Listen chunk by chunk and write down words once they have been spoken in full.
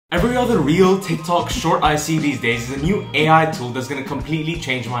Every other reel, TikTok, short I see these days is a new AI tool that's gonna completely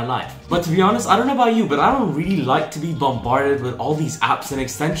change my life. But to be honest, I don't know about you, but I don't really like to be bombarded with all these apps and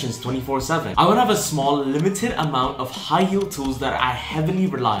extensions 24/7. I wanna have a small, limited amount of high-yield tools that I heavily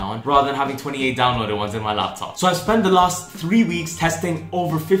rely on rather than having 28 downloaded ones in my laptop. So I've spent the last 3 weeks testing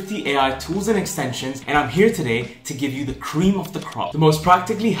over 50 AI tools and extensions, and I'm here today to give you the cream of the crop. The most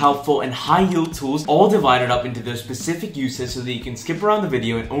practically helpful and high-yield tools, all divided up into their specific uses so that you can skip around the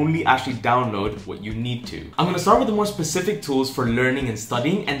video and only actually download what you need to. I'm going to start with the more specific tools for learning and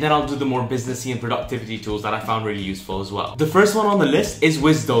studying, and then I'll do the more businessy and productivity tools that I found really useful as well. The first one on the list is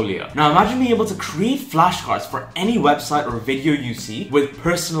Wisdolia. Now imagine being able to create flashcards for any website or video you see with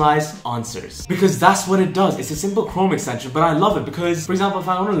personalized answers. Because that's what it does. It's a simple Chrome extension, but I love it because, for example, if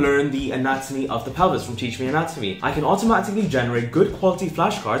I want to learn the anatomy of the pelvis from Teach Me Anatomy, I can automatically generate good quality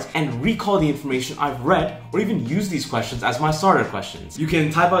flashcards and recall the information I've read, or even use these questions as my starter questions. You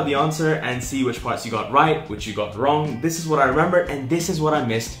can type out the answer and see which parts you got right, which you got wrong. This is what I remembered and this is what I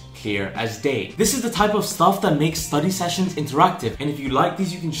missed. Clear as day. This is the type of stuff that makes study sessions interactive, and if you like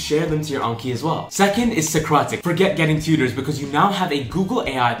these, you can share them to your Anki as well. Second is Socratic. Forget getting tutors because you now have a Google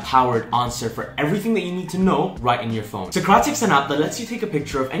AI powered answer for everything that you need to know right in your phone. Socratic's an app that lets you take a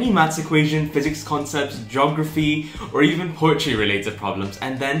picture of any maths equation, physics concepts, geography, or even poetry related problems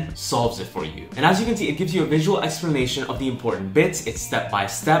and then solves it for you. And as you can see, it gives you a visual explanation of the important bits. It's step by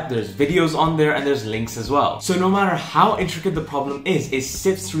step, there's videos on there, and there's links as well. So no matter how intricate the problem is, it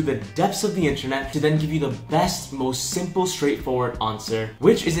sifts through the depths of the internet to then give you the best, most simple, straightforward answer,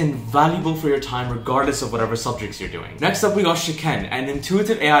 which is invaluable for your time regardless of whatever subjects you're doing. Next up, we got Shiken, an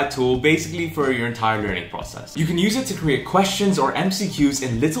intuitive AI tool basically for your entire learning process. You can use it to create questions or MCQs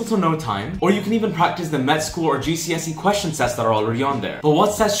in little to no time, or you can even practice the med school or GCSE question sets that are already on there. But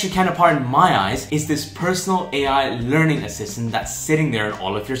what sets Shiken apart in my eyes is this personal AI learning assistant that's sitting there in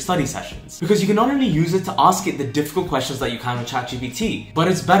all of your study sessions. Because you can not only use it to ask it the difficult questions that you can with ChatGPT, but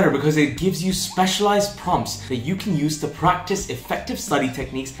it's better because it gives you specialized prompts that you can use to practice effective study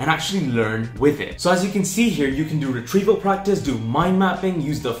techniques and actually learn with it. So as you can see here, you can do retrieval practice, do mind mapping,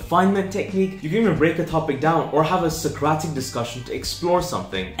 use the Feynman technique, you can even break a topic down or have a Socratic discussion to explore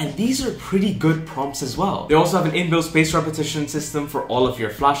something. And these are pretty good prompts as well. They also have an inbuilt space repetition system for all of your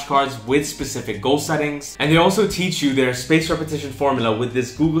flashcards with specific goal settings. And they also teach you their space repetition formula with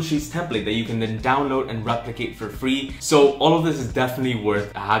this Google Sheets template that you can then download and replicate for free. So all of this is definitely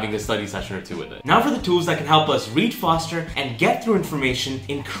worth having a study session or two with it. Now for the tools that can help us read faster and get through information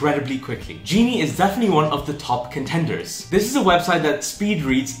incredibly quickly. Genei is definitely one of the top contenders. This is a website that speed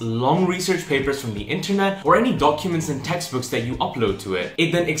reads long research papers from the internet or any documents and textbooks that you upload to it.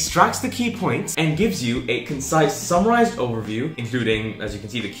 It then extracts the key points and gives you a concise summarized overview, including, as you can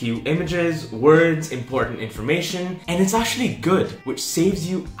see, the key images, words, important information, and it's actually good, which saves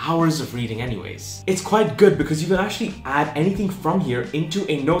you hours of reading anyways. It's quite good because you can actually add anything from here into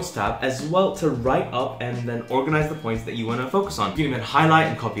a notes tab as well to write up and then organize the points that you want to focus on. You can then highlight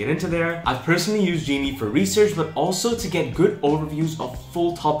and copy it into there. I've personally used Genei for research, but also to get good overviews of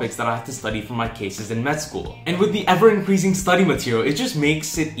full topics that I have to study for my cases in med school. And with the ever-increasing study material, it just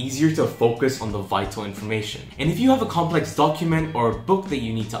makes it easier to focus on the vital information. And if you have a complex document or book that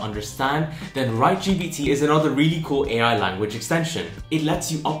you need to understand, then WriteGPT is another really cool AI language extension. It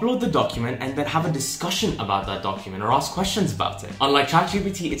lets you upload the document and then have a discussion about that document or ask questions about it. Unlike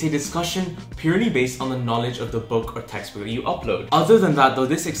ChatGPT, it's a discussion purely based on the knowledge of the book or textbook that you upload. Other than that though,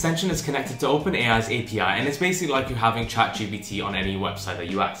 this extension is connected to OpenAI's API, and it's basically like you having ChatGPT on any website that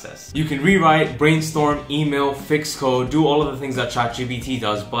you access. You can rewrite, brainstorm, email, fix code, do all of the things that ChatGPT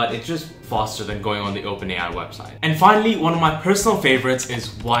does, but it's just faster than going on the OpenAI website. And finally, one of my personal favorites is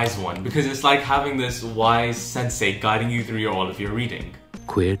Wiseone, because it's like having this wise sensei guiding you through all of your reading.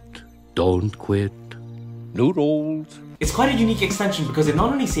 Quit, don't quit, noodles. It's quite a unique extension because it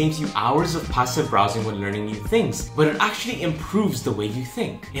not only saves you hours of passive browsing when learning new things, but it actually improves the way you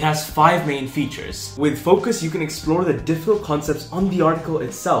think. It has 5 main features. With Focus, you can explore the difficult concepts on the article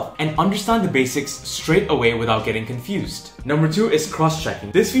itself and understand the basics straight away without getting confused. Number 2 is cross-checking.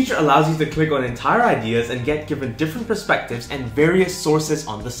 This feature allows you to click on entire ideas and get given different perspectives and various sources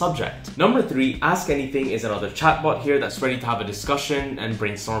on the subject. Number 3, Ask Anything is another chatbot here that's ready to have a discussion and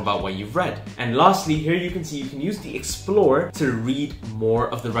brainstorm about what you've read. And lastly, here you can see you can use the Explore explore to read more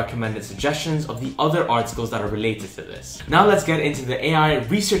of the recommended suggestions of the other articles that are related to this. Now let's get into the AI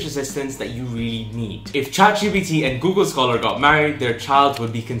research assistants that you really need. If ChatGPT and Google Scholar got married, their child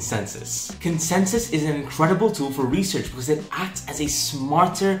would be Consensus. Consensus is an incredible tool for research because it acts as a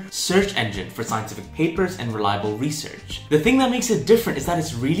smarter search engine for scientific papers and reliable research. The thing that makes it different is that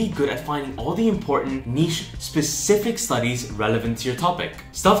it's really good at finding all the important, niche, specific studies relevant to your topic.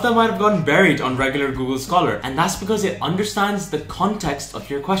 Stuff that might have gotten buried on regular Google Scholar, and that's because it understands the context of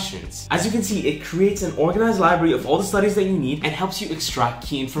your questions. As you can see, it creates an organized library of all the studies that you need and helps you extract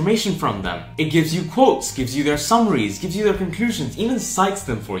key information from them. It gives you quotes, gives you their summaries, gives you their conclusions, even cites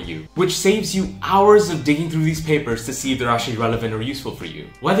them for you, which saves you hours of digging through these papers to see if they're actually relevant or useful for you.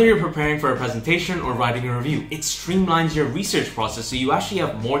 Whether you're preparing for a presentation or writing a review, it streamlines your research process so you actually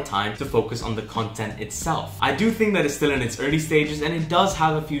have more time to focus on the content itself. I do think that it's still in its early stages and it does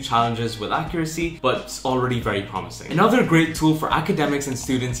have a few challenges with accuracy, but it's already very promising. Another great tool for academics and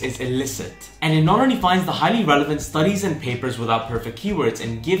students is Elicit, and it not only finds the highly relevant studies and papers without perfect keywords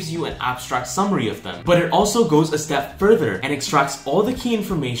and gives you an abstract summary of them, but it also goes a step further and extracts all the key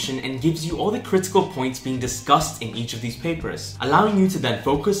information and gives you all the critical points being discussed in each of these papers, allowing you to then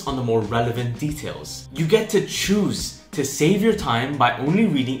focus on the more relevant details. You get to choose to save your time by only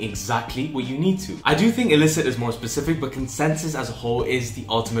reading exactly what you need to. I do think Elicit is more specific, but Consensus as a whole is the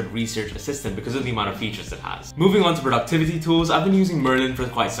ultimate research assistant because of the amount of features it has. Moving on to productivity tools, I've been using Merlin for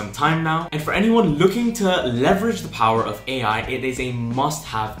quite some time now, and for anyone looking to leverage the power of AI, it is a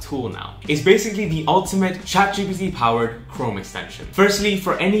must-have tool now. It's basically the ultimate ChatGPT powered Chrome extension. Firstly,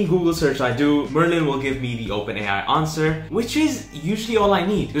 for any Google search I do, Merlin will give me the OpenAI answer, which is usually all I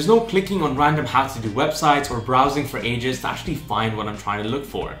need. There's no clicking on random how-to-do websites or browsing for ages to actually find what I'm trying to look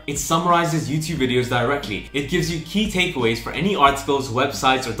for. It summarizes YouTube videos directly. It gives you key takeaways for any articles,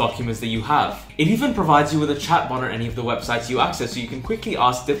 websites, or documents that you have. It even provides you with a chatbot on any of the websites you access so you can quickly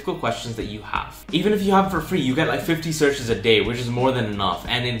ask difficult questions that you have. Even if you have it for free, you get like 50 searches a day, which is more than enough,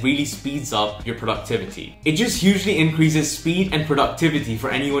 and it really speeds up your productivity. It just hugely increases speed and productivity for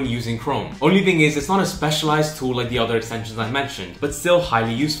anyone using Chrome. Only thing is, it's not a specialized tool like the other extensions I mentioned, but still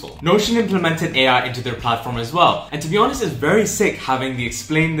highly useful. Notion implemented AI into their platform as well, and to be honest, it's very sick having the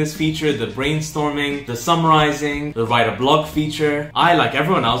explain this feature, the brainstorming, the summarizing, the write a blog feature. I, like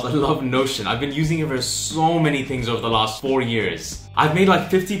everyone else, I love Notion. I've been using it for so many things over the last 4 years. I've made like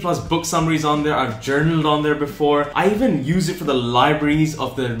 50+ book summaries on there, I've journaled on there before, I even use it for the libraries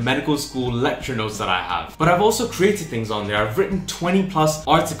of the medical school lecture notes that I have. But I've also created things on there, I've written 20+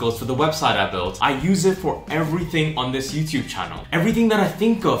 articles for the website I built. I use it for everything on this YouTube channel. Everything that I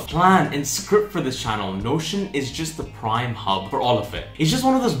think of, plan, and script for this channel, Notion is just the prime hub for all of it. It's just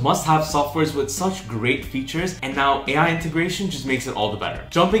one of those must-have softwares with such great features, and now AI integration just makes it all the better.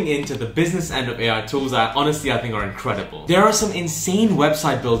 Jumping into the business end of AI tools that honestly I think are incredible. There are some insane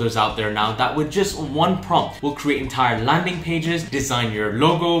website builders out there now that with just one prompt will create entire landing pages, design your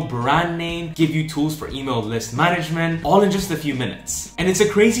logo, brand name, give you tools for email list management, all in just a few minutes. And it's a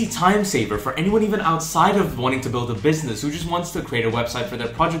crazy time saver for anyone even outside of wanting to build a business who just wants to create a website for their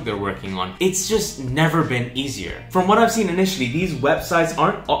project they're working on. It's just never been easier. From what I've seen initially, these websites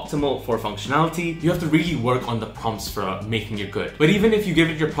aren't optimal for functionality. You have to really work on the prompts for making it good. But even if you give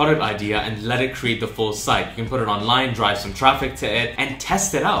it your product idea and let it create the full site, you can put it online, drive some traffic to it, and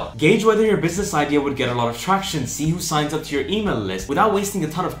test it out. Gauge whether your business idea would get a lot of traction, see who signs up to your email list without wasting a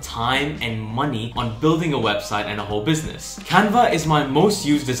ton of time and money on building a website and a whole business. Canva is my most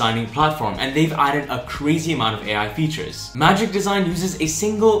used designing platform, and they've added a crazy amount of AI features. Magic Design uses a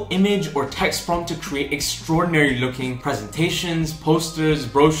single image or text prompt to create extraordinary looking presentations, posters,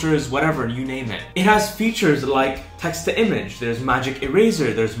 brochures, whatever, you name it. It has features like text to image, there's Magic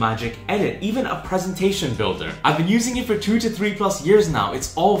Eraser, there's Magic Edit, even a presentation builder. I've been using it for 2 to 3+ years now.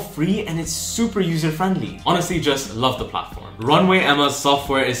 It's all free and it's super user friendly. Honestly, just love the platform. Runway Emma's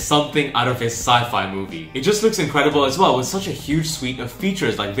software is something out of a sci-fi movie. It just looks incredible as well with such a huge suite of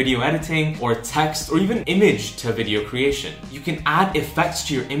features like video editing or text or even image to video creation. You can add effects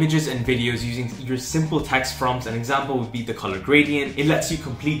to your images and videos using your simple text prompts. An example would be the color gradient. It lets you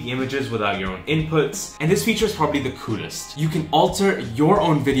complete the images without your own inputs. And this feature is probably the coolest. You can alter your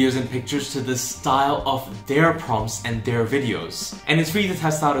own videos and pictures to the style of their prompts and their videos. And it's free to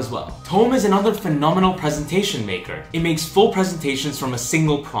test out as well. Tome is another phenomenal presentation maker. It makes full presentations from a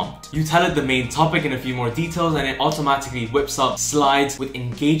single prompt. You tell it the main topic and a few more details and it automatically whips up slides with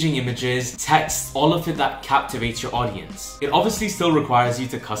engaging images, text, all of it that captivates your audience. It obviously still requires you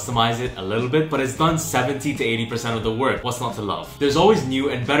to customize it a little bit, but it's done 70 to 80% of the work. What's not to love? There's always new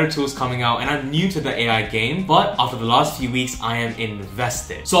and better tools coming out, and I'm new to the AI game, but after the last few weeks, I am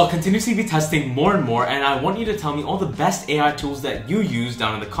invested. So I'll continuously be testing more and more, and I want you to tell me all the best AI tools that you use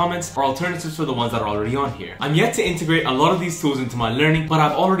down in the comments, or alternatives for the ones that are already on here. I'm yet to integrate a lot of these tools into my learning, but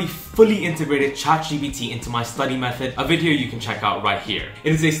I've already fully integrated ChatGPT into my study method, a video you can check out right here.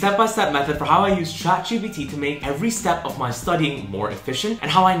 It is a step-by-step method for how I use ChatGPT to make every step of my studying more efficient, and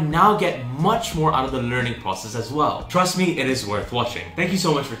how I now get much more out of the learning process as well. Trust me, it is worth watching. Thank you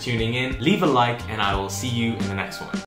so much for tuning in. Leave a like, and I will see you in the next one.